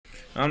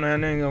I'm that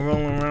nigga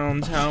rolling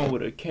around town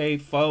with a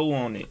K4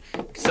 on it,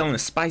 selling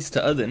spice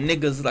to other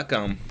niggas like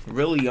I'm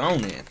really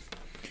on it.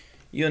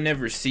 You'll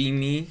never see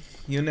me.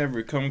 You'll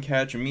never come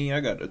catch me. I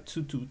got a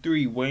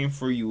 223 waiting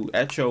for you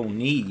at your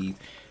knees.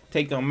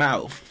 Take them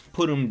out.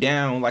 Put them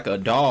down like a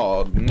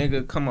dog.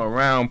 Nigga, come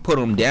around. Put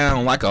them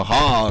down like a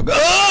hog.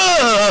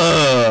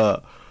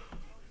 Ugh!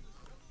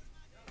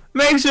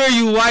 Make sure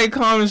you like,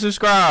 comment,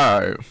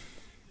 subscribe.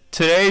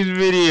 Today's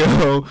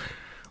video,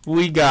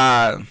 we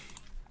got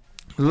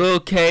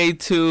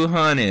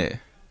Lik2hunnid.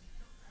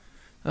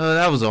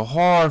 That was a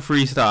hard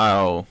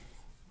freestyle.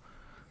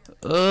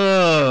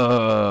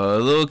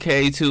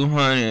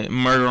 Lik2hunnid,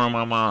 murder on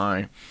my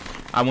mind.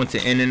 I went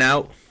to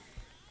In-N-Out.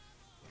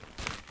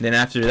 Then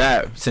after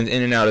that, since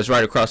In-N-Out is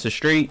right across the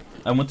street,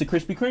 I went to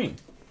Krispy Kreme.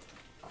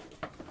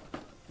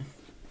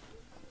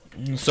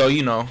 So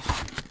it's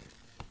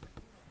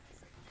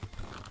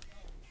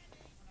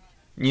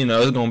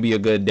gonna be a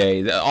good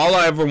day. All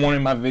I ever want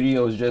in my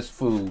video is just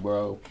food,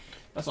 bro.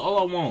 That's all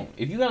I want.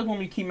 If you guys want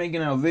me to keep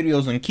making out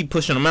videos and keep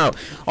pushing them out,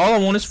 all I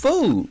want is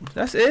food.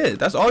 That's it.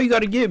 That's all you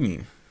gotta give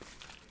me.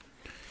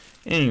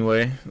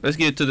 Anyway, let's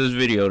get to this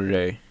video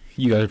today.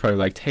 You guys are probably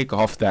like, take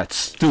off that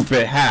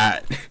stupid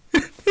hat.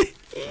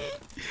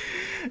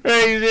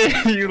 Hey,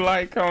 you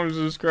like, comment,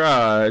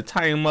 subscribe.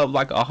 Tie him up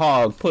like a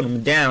hog. Put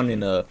him down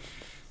in a...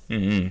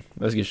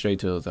 Let's get straight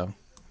to it, though.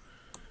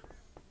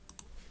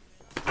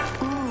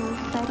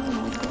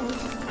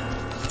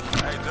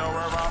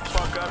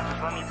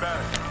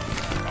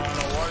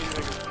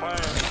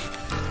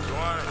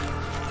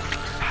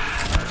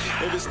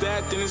 If it's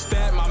that, then it's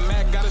that. My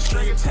Mac got a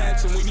string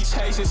attached, and we be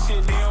chasing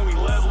shit down. We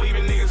love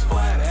leaving niggas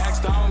flat.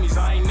 Ask the homies,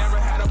 I ain't never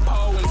had a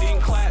pole and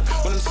didn't clap.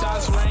 When them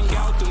shots rang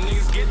out, them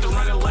niggas get to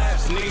running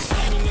laps. Niggas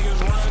see me,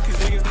 niggas run, cause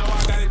niggas know I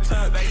got it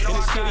tucked. In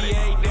the city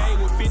every day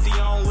with 50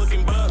 on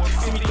looking buck.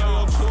 See me throw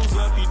your tools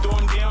up, you throw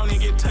them down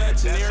and get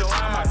touched. And every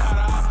time I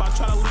cut off, I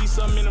try to leave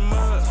something in the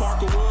mud.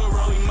 Spark a wood,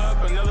 roll him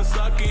up, another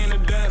sucker in the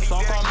dust.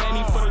 I'll call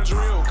Manny for the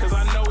drill, cause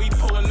I know he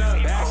pulling up.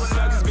 Ask the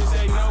suckers, bitch,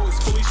 they know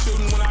it's fully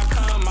shooting when I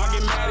come. I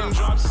get mad and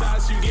drop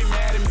shots, you get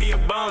mad and be a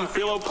bum.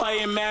 Philo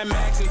playing Mad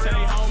Max and tell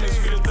they homies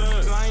feel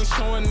thugs. I ain't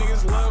showing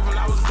niggas love when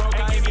I was broke,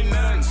 I ain't get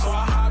nothing. So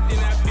I hopped in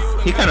that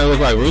building. He kind of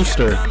looked like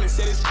Rooster.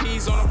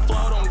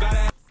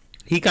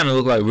 He kind of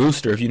looked like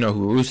Rooster, if you know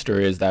who Rooster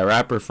is, that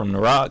rapper from The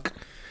Rock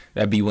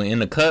that be with In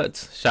the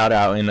Cuts. Shout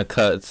out In the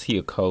Cuts. He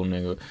a cold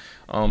nigga.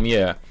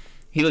 Yeah.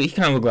 He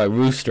kind of looked like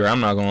Rooster,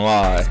 I'm not gonna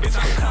lie.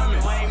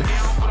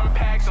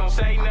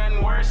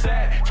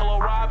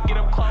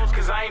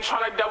 I ain't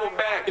tryna double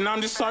back, and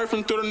I'm just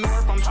surfing through the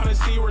north. I'm tryna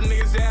see where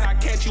niggas at. I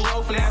catch you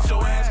loafing at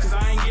your ass, cause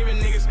I ain't giving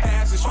niggas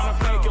passes. Tryna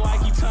fake it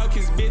like he tuck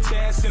his bitch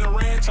ass in a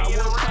ranch. I would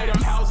play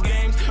them house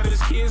games, but his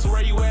kids,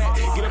 where you at?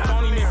 Get up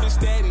on him if it's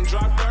that, and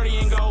drop 30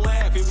 and go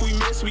laugh. If we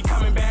miss, we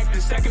coming back.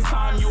 The second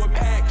time you a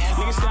pack.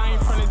 Niggas stay in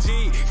front of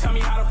G. Tell me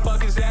how the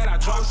fuck is that? I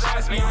drop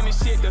shots behind this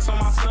shit. That's on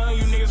my son,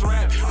 you niggas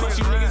rap. Plus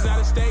you niggas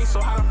out of state,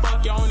 so how the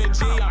fuck y'all on the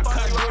G? I'm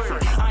cut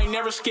different. I ain't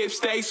never skip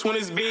states when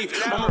it's beef.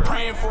 I'm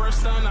praying for a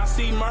son. I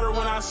see murder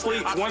when I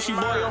sleep. Once you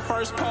blow your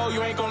first pole,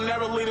 you ain't gonna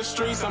never leave the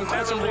streets. I'm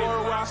touching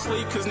Lord where I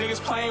sleep, cause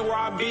niggas playing where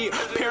I be.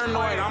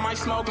 Paranoid, I might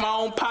smoke my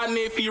own pot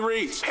if he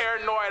reach.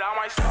 Paranoid, I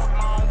might smoke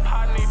my own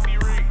pot if he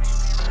reach.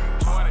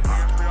 200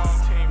 niggas for your own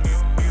team,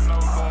 niggas know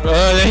what's going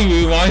on. Then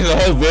you watch the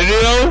whole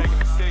video?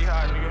 City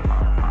hot,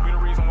 nigga. We the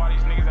reason why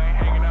these niggas ain't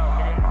hanging out,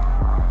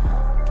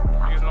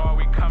 nigga. Niggas know how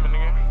we coming,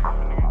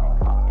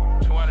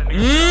 nigga. 200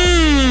 niggas.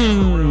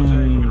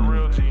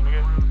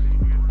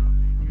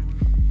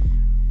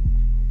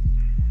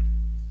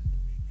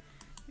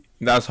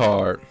 That's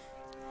hard.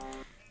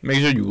 Make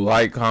sure you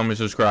like, comment,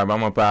 subscribe.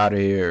 I'm up out of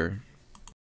here.